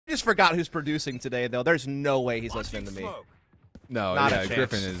just forgot who's producing today, though. There's no way he's listening to me. No, Not yeah, a chance.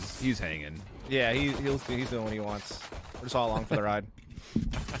 Griffin he's hanging. Yeah, he's doing what he wants. We're just all along for the ride.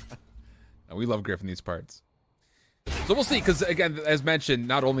 We love Griffin these parts. So we'll see, because again, as mentioned,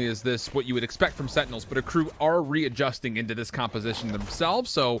 not only is this what you would expect from Sentinels, but Akrew are readjusting into this composition themselves.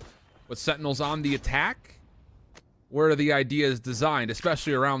 So with Sentinels on the attack, where are the ideas designed,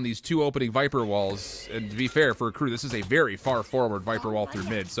 especially around these two opening Viper walls? And to be fair, for Akrew, this is a very far forward Viper wall through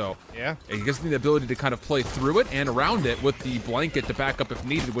mid. So yeah, it gives them the ability to kind of play through it and around it with the blanket to back up if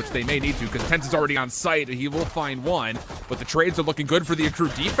needed, which they may need to, because TenZ is already on site and he will find one. But the trades are looking good for the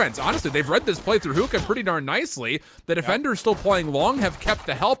Akrew defense. Honestly, they've read this play through Hookah pretty darn nicely. The defenders still playing long have kept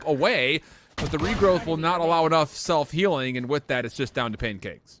the help away, but the regrowth will not allow enough self-healing, and with that, it's just down to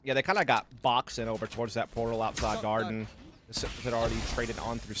Paincakes. Yeah, they kind of got boxing over towards that portal outside garden. The Sentinels had already traded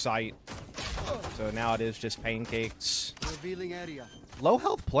on through sight. So now it is just Paincakes. Low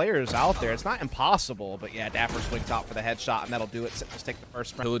health players out there. It's not impossible, but yeah, dapr swings out for the headshot, and that'll do it. Sentinels take the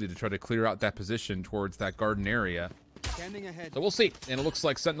first round. Ability to try to clear out that position towards that garden area. So we'll see. And it looks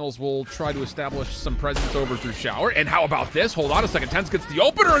like Sentinels will try to establish some presence over through shower. And how about this? Hold on a second. TenZ gets the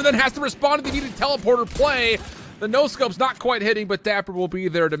opener and then has to respond to the needed teleporter play. The no-scope's not quite hitting, but dapr will be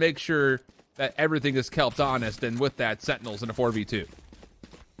there to make sure that everything is kept honest. And with that, Sentinels in a 4v2.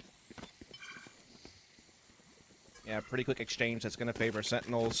 Yeah, pretty quick exchange that's going to favor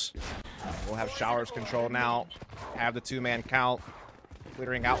Sentinels. We'll have Shower's control now. Have the two-man count.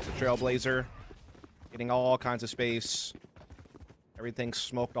 Clearing out the Trailblazer. Getting all kinds of space. Everything's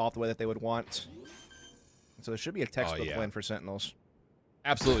smoked off the way that they would want. So there should be a textbook win for Sentinels.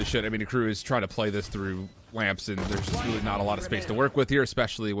 Absolutely should. I mean, Akrew is trying to play this through lamps, and there's just really not a lot of space to work with here,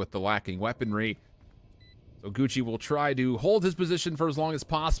 especially with the lacking weaponry. So Gucci will try to hold his position for as long as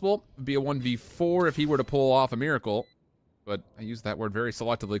possible. It'd be a 1v4 if he were to pull off a miracle. But I use that word very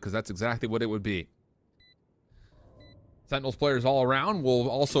selectively because that's exactly what it would be. Sentinels players all around will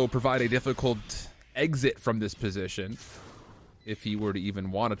also provide a difficult exit from this position if he were to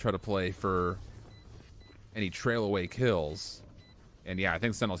even want to try to play for any trail away kills. And yeah, I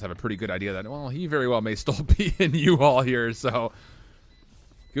think Sentinels have a pretty good idea that, well, he very well may still be in U-Haul here. So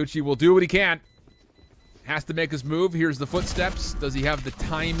Gucci will do what he can. Has to make his move. Here's the footsteps. Does he have the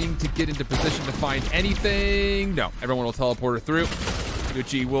timing to get into position to find anything? No. Everyone will teleport her through.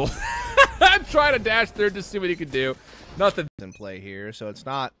 Gucci will try to dash there to see what he can do. Nothing in play here, so it's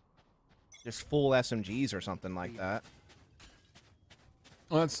not just full SMGs or something like that.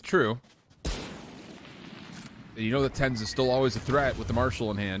 Well, that's true. And you know that TenZ is still always a threat with the Marshal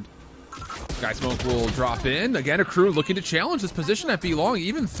in hand. Sky Smoke will drop in. Again, Akrew looking to challenge this position at B long,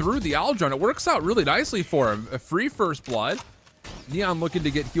 even through the Aldrun. It works out really nicely for him. A free first blood. Neon looking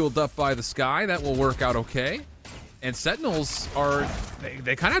to get healed up by the Skye. That will work out okay. And Sentinels are,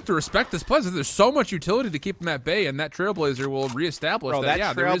 they kind of have to respect this play. There's so much utility to keep them at bay, and that Trailblazer will reestablish that,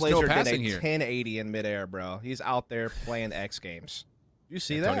 yeah, there is no passing here. 1080 in midair, bro. He's out there playing X Games. You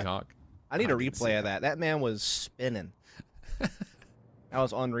see that? Tony Hawk. I need a replay of that. That man was spinning. That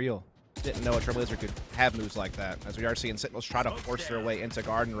was unreal. Didn't know a Trailblazer could have moves like that. As we are seeing Sentinels try to force their way into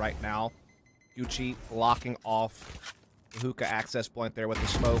Garden right now. Gucci blocking off the hookah access point there with the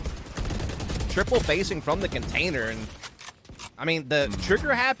smoke. Triple facing from the container, and I mean, the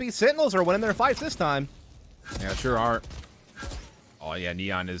trigger-happy Sentinels are winning their fights this time. Yeah, sure are. Oh, yeah,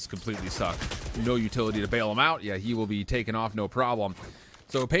 Neon is completely sucked. No utility to bail him out. Yeah, he will be taken off, no problem.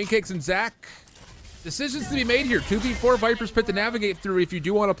 So, Paincakes and Zach, decisions to be made here. 2v4 Viper's Pit to navigate through if you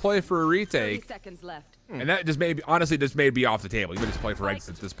do want to play for a retake. 30 seconds left. And that just may be, honestly, just may be off the table. You could just play for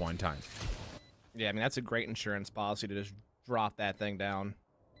exits at this point in time. Yeah, I mean, that's a great insurance policy to just drop that thing down.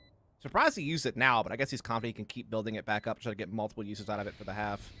 Surprised he used it now, but I guess he's confident he can keep building it back up, try to get multiple uses out of it for the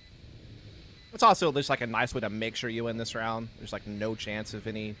half. It's also just like a nice way to make sure you win this round. There's like no chance of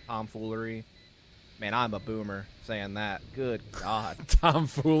any tomfoolery. Man, I'm a boomer saying that. Good God.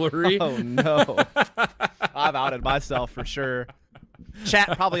 Tomfoolery? Oh, no. I've outed myself for sure.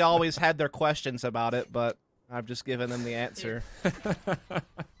 Chat probably always had their questions about it, but I've just given them the answer.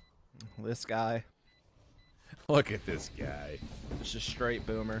 This guy. Look at this guy. Just a straight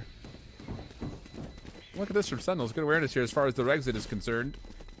boomer. Look at this from Sentinels. Good awareness here as far as the exit is concerned.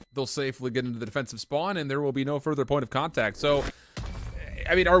 They'll safely get into the defensive spawn, and there will be no further point of contact. So,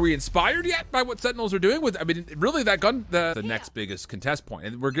 I mean, are we inspired yet by what Sentinels are doing? With, I mean, really, that gun, the next biggest contest point.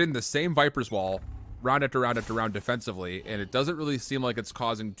 And we're getting the same Viper's Wall round after round after round defensively, and it doesn't really seem like it's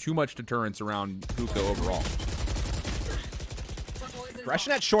causing too much deterrence around Hookah overall.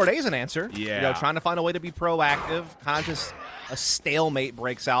 Aggression at short A is an answer. Yeah. You know, trying to find a way to be proactive, kind of just a stalemate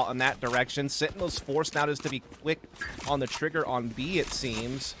breaks out in that direction. Sentinel's forced now just to be quick on the trigger on B, it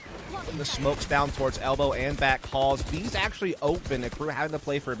seems. Putting the smokes down towards elbow and back halls. B's actually open. Akrew having to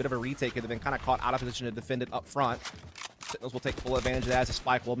play for a bit of a retake, and they've been kind of caught out of position to defend it up front. Sentinels will take full advantage of that as the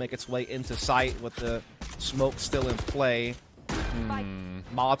spike will make its way into sight with the smoke still in play.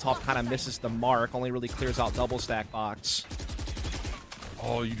 Molotov kind of misses the mark, only really clears out double stack box.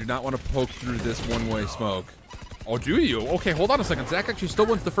 Oh, you do not want to poke through this one-way smoke. Oh, do you? Okay, hold on a second. Zach actually still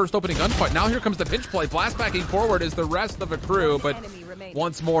wins the first opening gunfight. Now here comes the pinch play. Blast backing forward is the rest of Akrew, but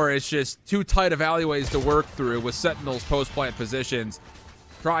once more, it's just too tight of alleyways to work through with Sentinels post-plant positions.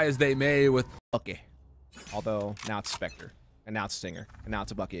 Try as they may with Bucky. Although, now it's Spectre, and now it's Stinger, and now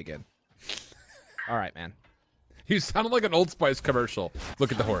it's a Bucky again. All right, man. You sounded like an Old Spice commercial.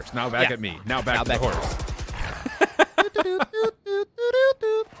 Look at the horse. Now back at me. Now back to the horse.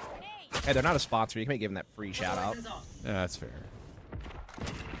 Hey, they're not a sponsor. You can give them that free shout out. Yeah, that's fair.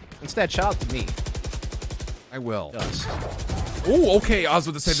 Instead, shout out to me. I will. Yes. Oh, okay. I was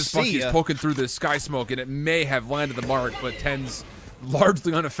about to say this Bucky See is ya. poking through this sky smoke, and it may have landed the mark, but TenZ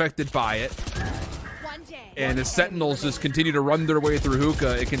largely unaffected by it. And as Sentinels just continue to run their way through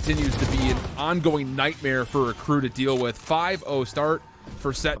hookah, it continues to be an ongoing nightmare for Akrew to deal with. 5-0 start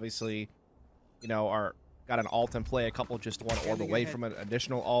for Set. Obviously, you know, got an ult in play. A couple just one orb away from an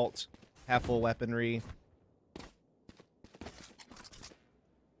additional ult. Have full weaponry.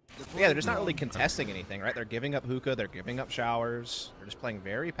 Yeah, they're just not really contesting anything, right? They're giving up hookah. They're giving up showers. They're just playing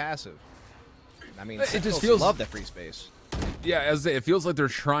very passive. I mean, It just feels love that free space. Yeah, as it feels like they're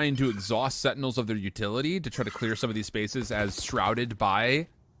trying to exhaust Sentinels of their utility to try to clear some of these spaces as shrouded by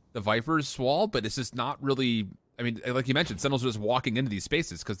the Viper's wall, but it's just not really. I mean, like you mentioned, Sentinels are just walking into these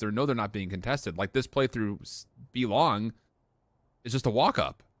spaces because they know they're not being contested. Like this playthrough, Be Long is just a walk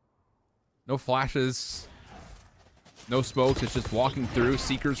up. No flashes, no smokes. It's just walking through.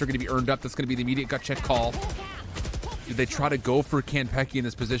 Seekers are going to be earned up. That's going to be the immediate gut check call. Did they try to go for Kanpeki in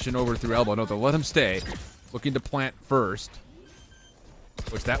this position over through elbow? No, they'll let him stay. Looking to plant first,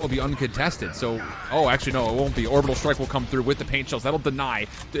 which that will be uncontested. So, oh, actually, no, it won't be. Orbital Strike will come through with the paint shells. That'll deny.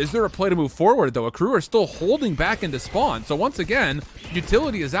 Is there a play to move forward, though? Akrew are still holding back into spawn. So, once again,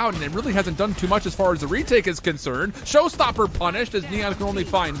 utility is out, and it really hasn't done too much as far as the retake is concerned. Showstopper punished, as Neon can only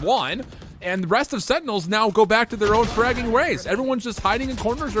find one. And the rest of Sentinels now go back to their own fragging ways. Everyone's just hiding in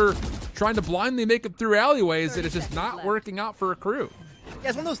corners or trying to blindly make it through alleyways, and it's just not working out for Akrew. Yeah,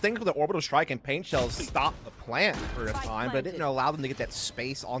 it's one of those things where the orbital strike and paint shells stop the plant for a time, but it didn't allow them to get that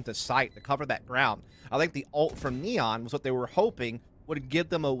space onto site to cover that ground. I think the ult from Neon was what they were hoping would give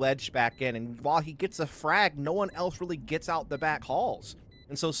them a wedge back in, and while he gets a frag, no one else really gets out the back halls.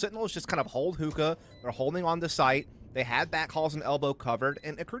 And so Sentinels just kind of hold hookah, they're holding on to site, they had back halls and elbow covered,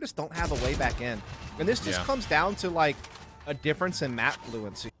 and Akrew just don't have a way back in. And this just comes down to, like, a difference in map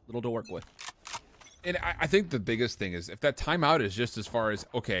fluency. Little to work with. And I think the biggest thing is if that timeout is just as far as,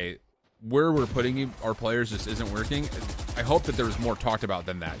 okay, where we're putting our players just isn't working, I hope that there was more talked about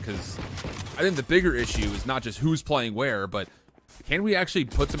than that, because I think the bigger issue is not just who's playing where, but can we actually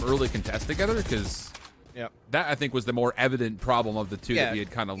put some early contests together? Because that, I think, was the more evident problem of the two that we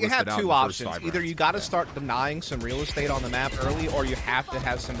had kind of listed out. You have two options. Either you got to start denying some real estate on the map early, or you have to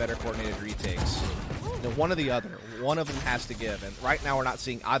have some better coordinated retakes. You know, one or the other. One of them has to give, and right now we're not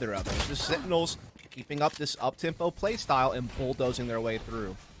seeing either of them. It's just Sentinels keeping up this up-tempo play style and bulldozing their way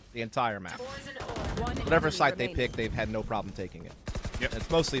through the entire map. Whatever site they pick, they've had no problem taking it. Yep. It's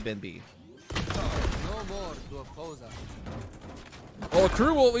mostly been B. Well,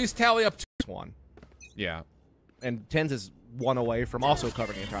 Akrew will at least tally up 1. Yeah. And TenZ is 1 away from also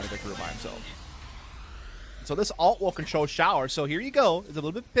covering the entire Akrew by himself. So this ult will control shower. So here you go. It's a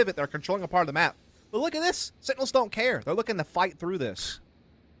little bit pivot. They're controlling a part of the map. But look at this. Sentinels don't care. They're looking to fight through this.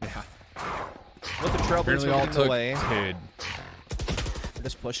 Yeah. With the Trailblazers all took away. They're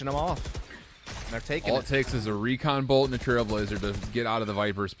just pushing them off. And they're taking all it takes is a recon bolt and a Trailblazer to get out of the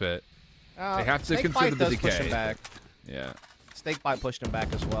Viper's pit. They have to consider the decay. Push him back. Yeah. Snakebite pushed him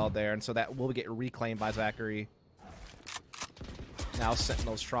back as well there, and so that will get reclaimed by ZachaREEE. Now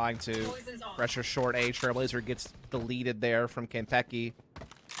Sentinels trying to pressure short A. Trailblazer gets deleted there from Kanpeki.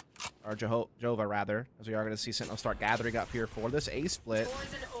 Or Jova, rather, as we are going to see Sentinels start gathering up here for this A split.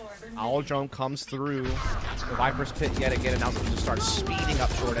 Owl Drone comes through the Viper's pit yet again, and now Sentinels just start speeding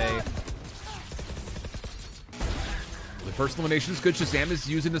up short A. The first elimination is good. ShahZaM is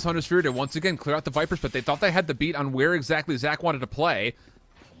using this Hunter Sphere to once again clear out the Vipers, but they thought they had the beat on where exactly Zach wanted to play.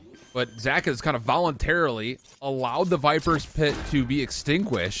 But Zach has kind of voluntarily allowed the Viper's pit to be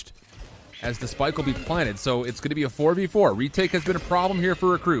extinguished as the spike will be planted. So it's going to be a 4v4. Retake has been a problem here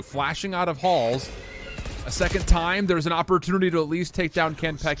for Akrew. Flashing out of halls a second time, there's an opportunity to at least take down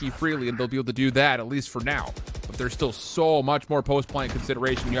Kanpeki freely, and they'll be able to do that, at least for now. But there's still so much more post-plant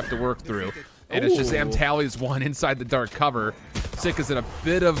consideration you have to work through. And it's ShahZaM tallies one inside the dark cover. Sick is in a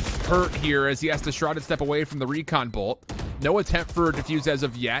bit of hurt here as he has to shrouded step away from the recon bolt. No attempt for a defuse as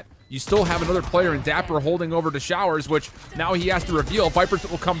of yet. You still have another player in dapr holding over to Showers, which now he has to reveal. Vipers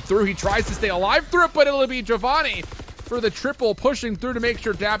will come through. He tries to stay alive through it, but it'll be jovahnii for the triple, pushing through to make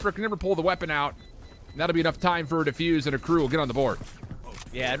sure dapr can never pull the weapon out. And that'll be enough time for a defuse, and Akrew will get on the board.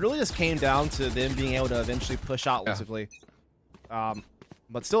 Yeah, it really just came down to them being able to eventually push out logically.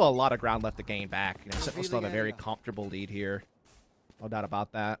 But still a lot of ground left to gain back. You know, Sentinels still have a very comfortable lead here. No doubt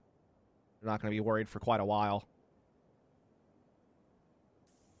about that. They're not going to be worried for quite a while.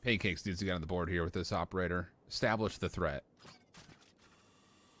 Paincakes needs to get on the board here with this operator. Establish the threat.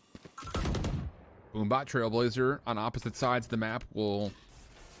 Boombot Trailblazer on opposite sides of the map will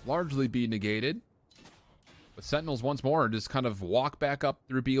largely be negated. But Sentinels once more just kind of walk back up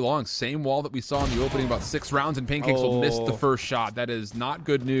through B long. Same wall that we saw in the opening about 6 rounds, and Paincakes will miss the first shot. That is not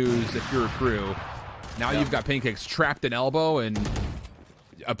good news if you're Akrew. Now you've got Paincakes trapped in elbow and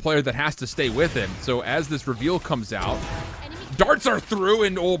a player that has to stay with him. So as this reveal comes out, darts are through,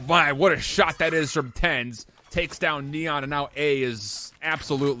 and oh my, what a shot that is from TenZ. Takes down Neon, and now A is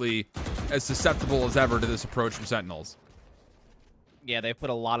absolutely as susceptible as ever to this approach from Sentinels. Yeah, they put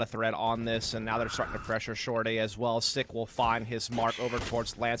a lot of threat on this, and now they're starting to pressure short A as well. Sick will find his mark over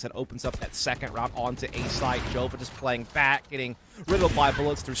towards Lance. That opens up that second round onto A site. Jova just playing back, getting riddled by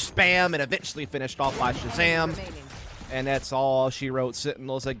bullets through spam, and eventually finished off by ShahZaM. And that's all she wrote.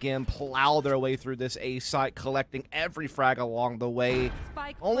 Sentinels again plow their way through this A site, collecting every frag along the way.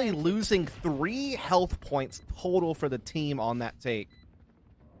 Only losing 3 health points total for the team on that take.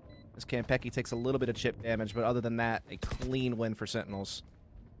 As Kanpeki takes a little bit of chip damage, but other than that, a clean win for Sentinels.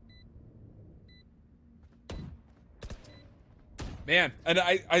 Man, and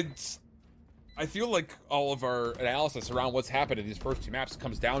I feel like all of our analysis around what's happened in these first 2 maps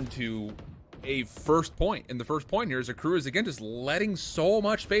comes down to a first point. And the first point here is Akrew is again just letting so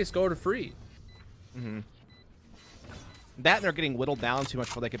much space go to free. That and they're getting whittled down too much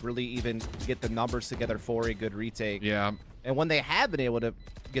before they could really even get the numbers together for a good retake. Yeah. And when they have been able to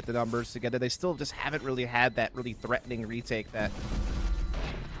get the numbers together, they still just haven't really had that really threatening retake that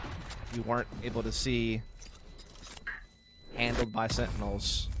you weren't able to see handled by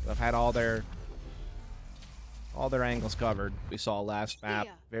Sentinels. They've had all their angles covered. We saw last map.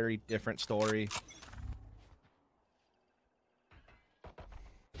 Very different story.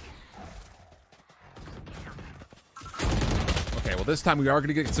 Okay, well this time we are going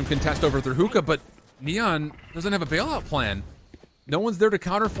to get some contest over through hookah, but Neon doesn't have a bailout plan. No one's there to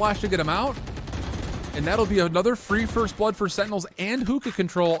counter flash to get him out. And that'll be another free first blood for Sentinels and hookah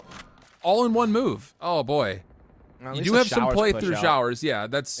control all in one move. Oh boy. Well, you do have some play through Showers. Yeah,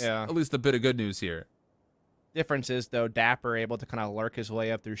 that's at least a bit of good news here. Difference is, though, dapr able to kind of lurk his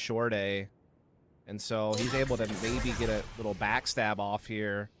way up through short A. And so he's able to maybe get a little backstab off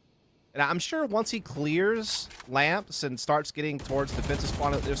here. And I'm sure once he clears lamps and starts getting towards defensive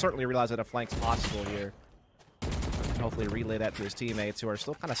spawn, they'll certainly realize that a flank's possible here. And hopefully relay that to his teammates who are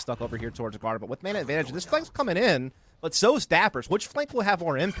still kind of stuck over here towards the guard. But with man advantage, this flank's coming in, but so's dapr's. Which flank will have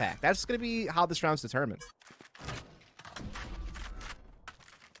more impact? That's going to be how this round's determined.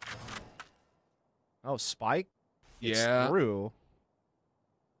 Oh, Spike gets through.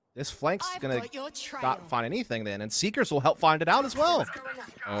 This flank's going to not find anything then, and Seekers will help find it out as well.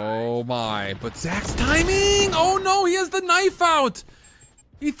 Oh my, but Zach's timing! Oh no, he has the knife out!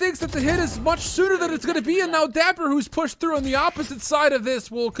 He thinks that the hit is much sooner than it's going to be, and now dapr, who's pushed through on the opposite side of this,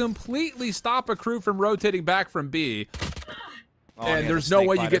 will completely stop Akrew from rotating back from B. Oh, and there's no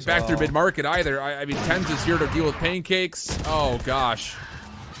way you get back through mid-market either. I mean, TenZ is here to deal with Paincakes. Oh gosh.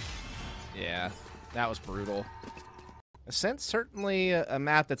 Yeah, that was brutal. Ascent's certainly a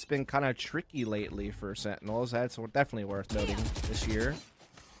map that's been kind of tricky lately for Sentinels. That's definitely worth noting this year.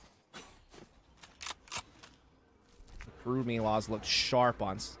 Akrew, meanwhile, has looked sharp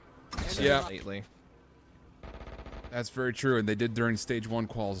on Ascent lately. That's very true, and they did during Stage 1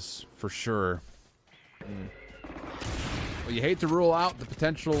 quals for sure. Well, you hate to rule out the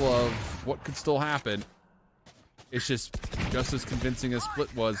potential of what could still happen. It's just as convincing as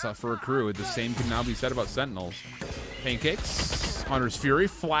Split was for Akrew. The same can now be said about Sentinels. Paincakes, Hunter's Fury,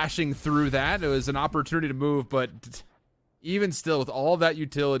 flashing through that. It was an opportunity to move, but even still, with all that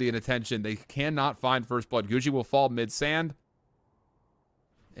utility and attention, they cannot find first blood. Gucci will fall mid-sand.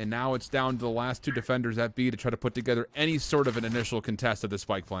 And now it's down to the last 2 defenders at B to try to put together any sort of an initial contest at the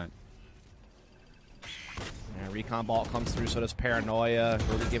spike plant. And recon ball comes through, so does Paranoia.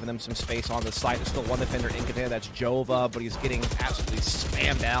 Really giving them some space on the site. There's still one defender in container, that's Jova, but he's getting absolutely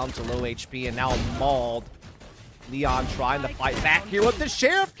spammed down to low HP and now mauled. Leon trying to fight back here with the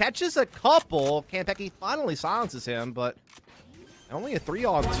Sheriff. Catches a couple. Kanpeki finally silences him, but only a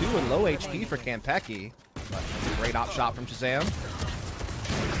 3-on-2 and low HP for Kanpeki. But great op shot from ShahZaM.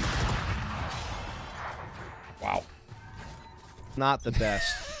 Wow. Not the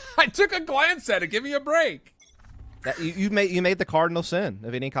best. I took a glance at it. Give me a break. That, you made the cardinal sin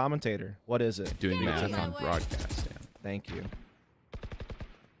of any commentator. What is it? Doing math on broadcast. Yeah. Thank you.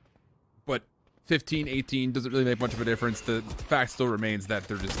 But 15, 18 doesn't really make much of a difference. The fact still remains that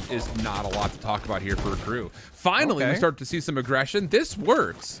there just is not a lot to talk about here for Akrew. Finally, we start to see some aggression. This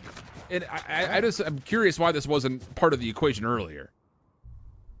works. And I'm curious why this wasn't part of the equation earlier.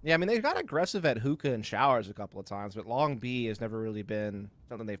 Yeah, I mean, they've got aggressive at hookah and showers a couple of times, but long B has never really been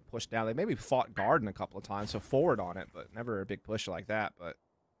something they've pushed down. They maybe fought garden a couple of times, so forward on it, but never a big push like that. But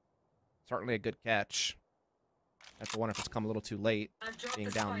certainly a good catch. That's the one if it's come a little too late, being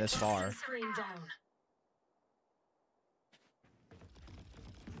down this far. So we're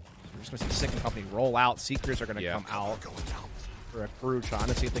just going to see Sick and Company roll out. Seekers are going to come out for Akrew, trying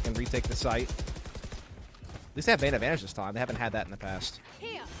to see if they can retake the site. At least they have main advantage this time. They haven't had that in the past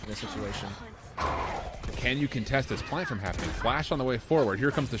in this situation. Can you contest this plant from happening? Flash on the way forward. Here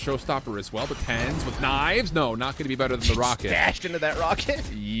comes the showstopper as well. The TenZ with knives. No, not going to be better than the rocket. Dashed into that rocket.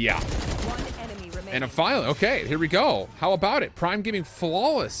 Yeah. And a file. Okay, here we go. How about it? Prime Gaming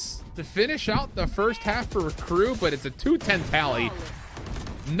flawless to finish out the first half for Akrew, but it's a 2-10 tally.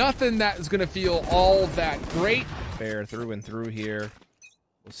 Nothing that is going to feel all that great. Fair through and through here.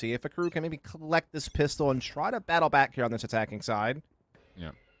 We'll see if Akrew can maybe collect this pistol and try to battle back here on this attacking side. Yeah.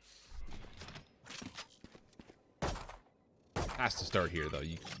 Has to start here, though.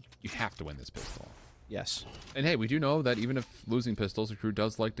 You have to win this pistol. Yes. And hey, we do know that even if losing pistols, Akrew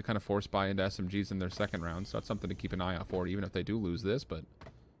does like to kind of force buy into SMGs in their second round, so that's something to keep an eye out for, even if they do lose this. But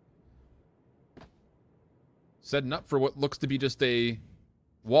setting up for what looks to be just a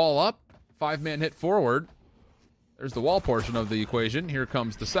wall up, 5-man hit forward. There's the wall portion of the equation. Here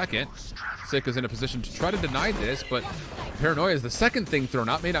comes the second. Sick is in a position to try to deny this, but Paranoia is the second thing thrown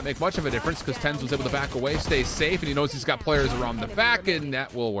out. May not make much of a difference because TenZ was able to back away, stay safe, and he knows he's got players around the back, and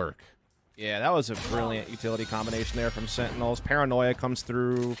that will work. Yeah, that was a brilliant utility combination there from Sentinels. Paranoia comes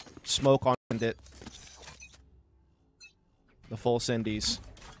through, smoke on it. The full Cindy's.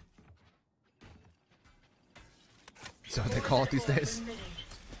 Is that what they call it these days?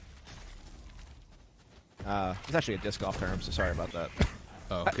 It's actually a disc golf term, so sorry about that.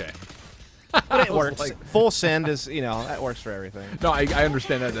 Oh, okay. But it works. Like, full send is, you know, that works for everything. No, I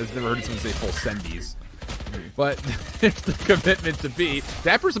understand that. I've never heard someone say full sendies. But there's the commitment to be.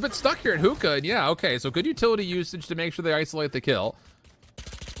 Dapr's a bit stuck here at hookah, and yeah, okay, so good utility usage to make sure they isolate the kill.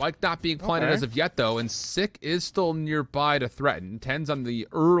 Spike not being planted as of yet, though, and Sick is still nearby to threaten. TenZ on the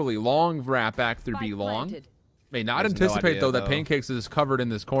early long wrap back through B long. May not anticipate, though, that Paincakes is covered in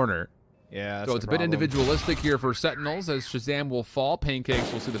this corner. Yeah, so it's a bit individualistic here for Sentinels as ShahZaM will fall.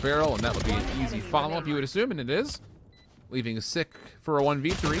 Pancakes will see the barrel, and that would be an easy follow-up, you would assume, and it is. Leaving Sick for a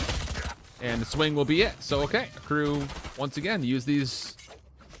 1v3, and the swing will be it. So, okay, Akrew, once again, use these...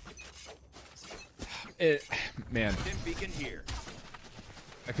 man.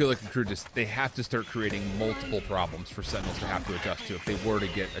 I feel like Akrew just, they have to start creating multiple problems for Sentinels to have to adjust to if they were to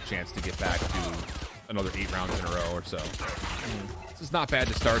get a chance to get back to another 8 rounds in a row or so. This is not bad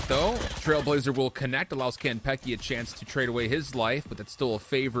to start, though. Trailblazer will connect, allows Kanpeki a chance to trade away his life, but that's still a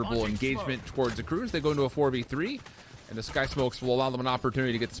favorable engagement towards the Akrew. They go into a 4v3, and the Sky Smokes will allow them an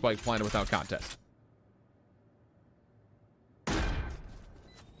opportunity to get the spike planted without contest.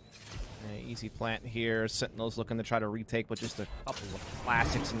 Easy plant here. Sentinels looking to try to retake with just a couple of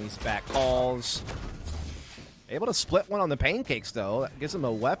classics in these back calls. Able to split one on the Pancakes, though. That gives them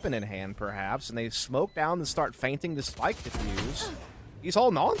a weapon in hand, perhaps. And they smoke down and start feinting the spike defuse. He's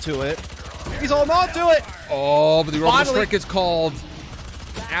holding on to it. He's holding on to it. Oh, but the Rumble Strike is called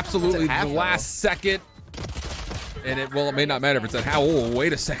absolutely the last second. And it, well, it may not matter if it's at how. Oh,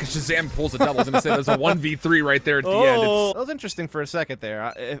 wait a second. ShahZaM pulls a double. I was going to say there's a 1v3 right there at the end. That was interesting for a second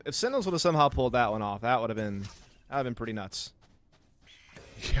there. If Sentinels would have somehow pulled that one off, that would have been pretty nuts.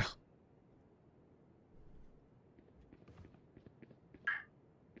 Yeah.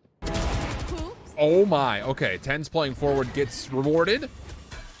 Oh my. Okay, TenZ playing forward gets rewarded.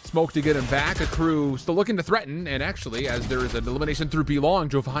 Smoke to get him back. Akrew still looking to threaten, and actually, as there is an elimination through B long,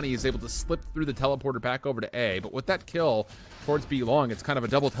 jovahnii is able to slip through the teleporter back over to A. But with that kill towards B long, it's kind of a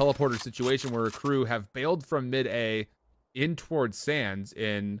double teleporter situation where Akrew have bailed from mid A in towards Sands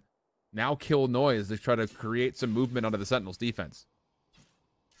in now kill noise to try to create some movement onto the Sentinels defense.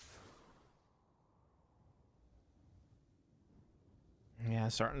 Yeah,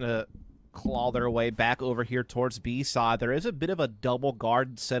 starting to claw their way back over here towards B side. There is a bit of a double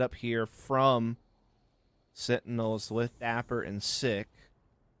guard setup here from Sentinels with dapr and Sick,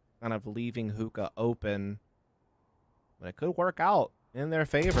 kind of leaving Hookah open. But it could work out in their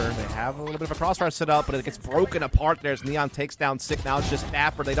favor. They have a little bit of a crossfire set up, but it gets broken apart. There's Neon takes down Sick. Now it's just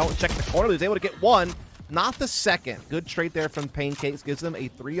dapr. They don't check the corner. He's able to get one, not the second. Good trade there from Paincakes. Gives them a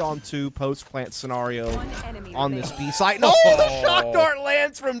 3-on-2 post-plant scenario on this B site. No, the shock dart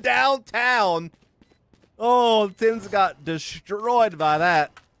lands from downtown. Oh, TenZ got destroyed by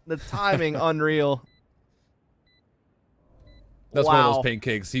that. The timing, unreal. That's one of those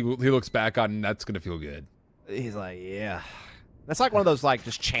Paincakes. He looks back on, and that's going to feel good. He's like, yeah. That's like one of those, like,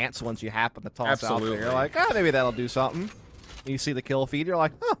 just chance ones you happen to toss out there. You're like, maybe that'll do something. You see the kill feed, you're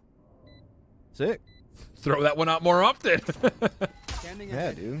like, huh. Sick. Throw that one out more often.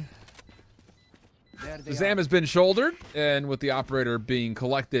 Yeah, dude. ShahZaM has been shouldered, and with the operator being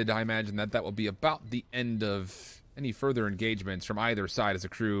collected, I imagine that will be about the end of any further engagements from either side, as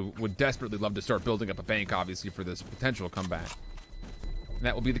Akrew would desperately love to start building up a bank, obviously, for this potential comeback. And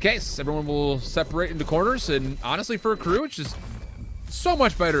that will be the case. Everyone will separate into corners, and honestly, for Akrew, it's just so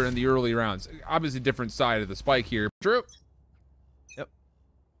much better in the early rounds. Obviously, different side of the spike here. True. Yep.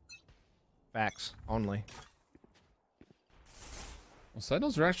 Facts only. Well,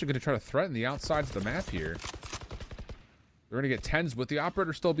 Sentinels are actually going to try to threaten the outsides of the map here. They're going to get TenZ with the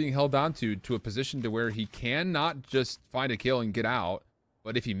operator still being held on to a position to where he can not just find a kill and get out.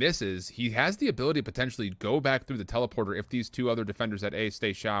 But if he misses, he has the ability to potentially go back through the teleporter if these two other defenders at A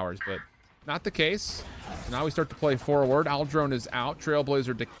stay showers. But not the case. So now we start to play forward. Aldrone is out.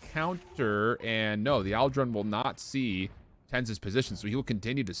 Trailblazer to counter. And no, the Aldrone will not see TenZ's position. So he will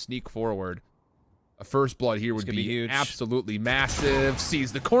continue to sneak forward. A first blood here would be huge. Absolutely massive.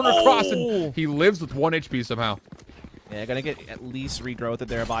 Sees the corner cross, and he lives with 1 HP somehow. Yeah, gonna get at least regrowth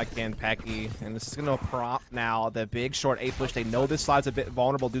there by Kanpeki, and this is gonna prompt now the big short A push. They know this side's a bit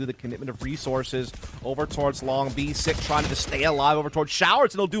vulnerable due to the commitment of resources over towards long B. Sick trying to stay alive over towards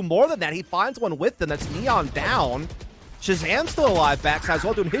showers, and he'll do more than that. He finds one with them. That's Neon down. ShahZaM's still alive backside as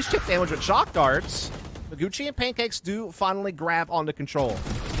well, doing his chip damage with shock darts. Gucci and Paincakes do finally grab onto control.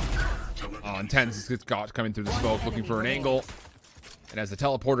 And TenZ gets caught coming through the smoke, looking for an angle. And as the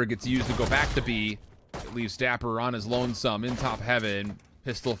teleporter gets used to go back to B, it leaves dapr on his lonesome in top heaven.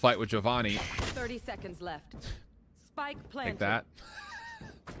 Pistol fight with jovahnii. 30 seconds left. Spike planted. Like that.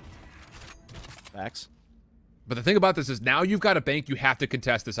 Facts. But the thing about this is now you've got a bank, you have to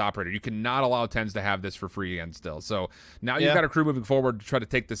contest this operator. You cannot allow TenZ to have this for free again still. So now you've got Akrew moving forward to try to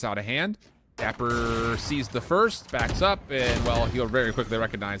take this out of hand. dapr sees the first, backs up, and, well, he'll very quickly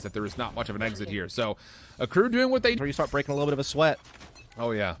recognize that there is not much of an exit here. So Akrew doing what they... Where you start breaking a little bit of a sweat.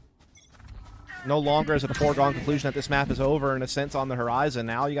 Oh, yeah. No longer is it a foregone conclusion that this map is over in a sense on the horizon.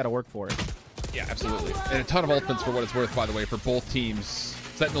 Now you got to work for it. Yeah, absolutely. And a ton of ultimates for what it's worth, by the way, for both teams.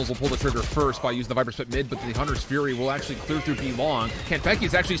 Sentinels will pull the trigger first by using the Viper Spit mid, but the Hunter's Fury will actually clear through B long. Kanpeki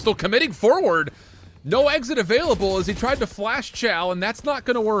is actually still committing forward. No exit available as he tried to flash chow, and that's not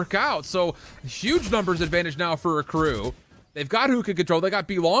going to work out. So huge numbers advantage now for Akrew. They've got Hookah control. They got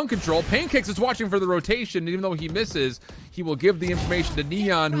B long control. Paincakes is watching for the rotation. Even though he misses, he will give the information to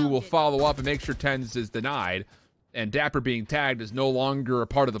Neon, who will follow up and make sure TenZ is denied. And dapr being tagged is no longer a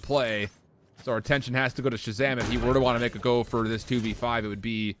part of the play. So our attention has to go to ShahZaM. If he were to want to make a go for this 2v5, it would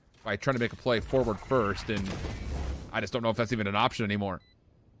be by trying to make a play forward first. And I just don't know if that's even an option anymore.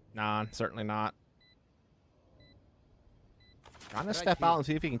 Nah, certainly not. Trying to step out and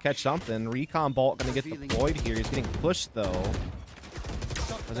see if he can catch something. Recon bolt going to get deployed here. He's getting pushed, though.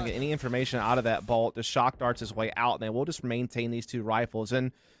 Doesn't get any information out of that bolt. Just shock darts his way out, and they will just maintain these two rifles.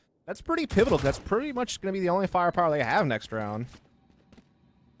 And that's pretty pivotal. That's pretty much going to be the only firepower they have next round.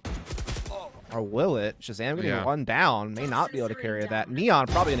 Or will it? ShahZaM getting run down. May not be able to carry that. Neon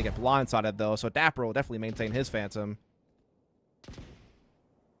probably going to get blindsided, though, so dapr will definitely maintain his Phantom.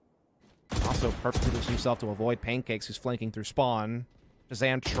 Also perfectly positions himself to avoid Paincakes, who's flanking through spawn.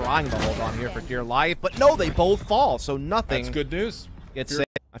 ShahZaM trying to hold on here for dear life, but no, they both fall, so nothing. That's good news. Gets saved.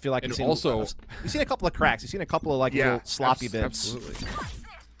 I feel like you've seen a couple of cracks. You've seen a couple of like little sloppy bits. Absolutely.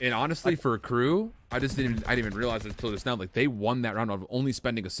 And honestly, for Akrew, I didn't even realize it until just now. Like, they won that round of only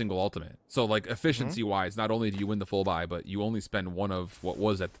spending a single ultimate. So, like, efficiency-wise, not only do you win the full buy, but you only spend one of what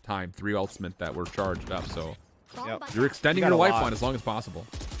was at the time 3 ultimate that were charged up. So you're extending your lifeline as long as possible.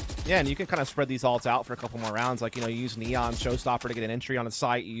 Yeah, and you can kind of spread these ults out for a couple more rounds. Like, you know, you use Neon Showstopper to get an entry on the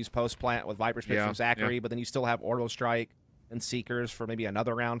site. You use Post Plant with Viper Spit from ZachaREEE, but then you still have Orbital Strike and Seekers for maybe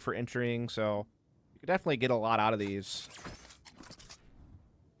another round for entering, so you could definitely get a lot out of these.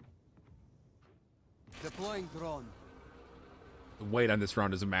 Deploying drone. The wait on this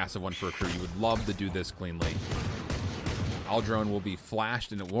round is a massive one for Akrew. You would love to do this cleanly. All drone will be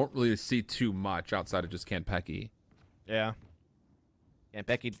flashed, and it won't really see too much outside of just Kanpeki. Yeah.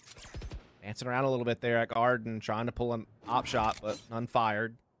 Kanpeki dancing around a little bit there at guard and trying to pull an op shot, but none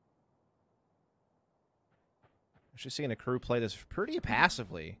fired. Actually seeing Akrew play this pretty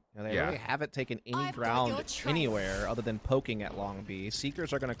passively. You know, they really haven't taken any ground anywhere other than poking at long B.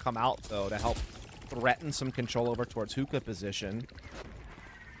 Seekers are going to come out, though, to help threaten some control over towards hookah position,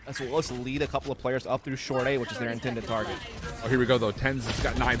 as well as lead a couple of players up through short A, which is their intended target. Oh, here we go, though. TenZ has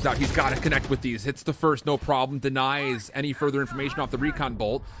got knives out. He's got to connect with these. Hits the first, no problem. Denies any further information off the recon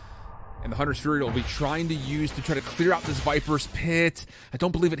bolt. And the Hunter's Fury will be trying to use to try to clear out this Viper's pit. I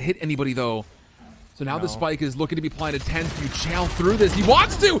don't believe it hit anybody, though. So now the spike is looking to be planted. TenZ, do you chow through this? He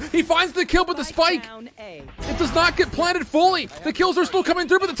wants to! He finds the kill, but the spike, it does not get planted fully. The kills are still coming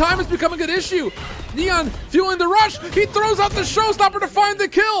through, but the time is becoming an issue. Neon fueling the rush. He throws out the showstopper to find the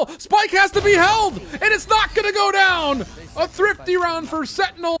kill. Spike has to be held, and it's not going to go down. A thrifty round for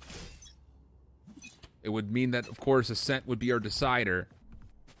Sentinel. It would mean that, of course, Ascent would be our decider.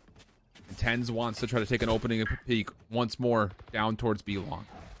 And TenZ wants to try to take an opening peek once more down towards B long.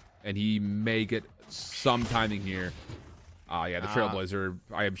 And he may get some timing here. Yeah, the Trailblazer,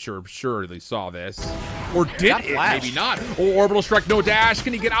 I am surely saw this. Or did it? Maybe not. Oh, orbital strike, no dash.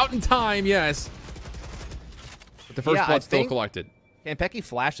 Can he get out in time? Yes. But the first blood still collected. Kanpeki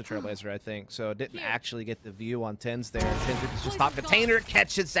flashed the Trailblazer, I think, so didn't actually get the view on TenZ there. TenZ just top container,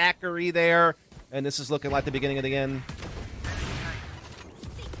 catches ZachaREEE there, and this is looking like the beginning of the end.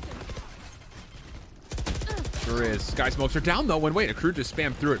 Sure is. Sky smokes are down, though. Wait, Akrew just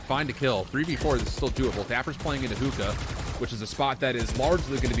spammed through it. Find a kill. 3v4 is still doable. dapr's playing into hookah, which is a spot that is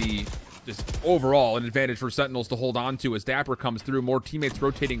largely going to be just overall an advantage for Sentinels to hold on to as dapr comes through. More teammates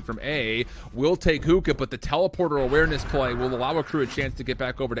rotating from A. Will take hookah, but the teleporter awareness play will allow Akrew a chance to get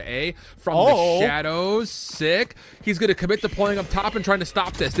back over to A from the shadows. Sick. He's going to commit to playing up top and trying to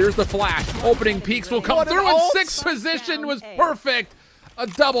stop this. There's the flash. Opening peaks will come through, and sixth position was perfect. A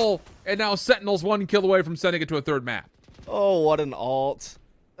double, and now Sentinels 1 kill away from sending it to a third map. Oh, what an ult.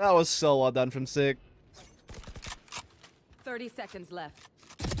 That was so well done from Sig. 30 seconds left.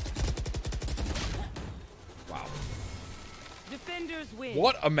 Wow. Defenders win.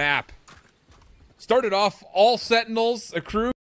 What a map. Started off all Sentinels, Akrew.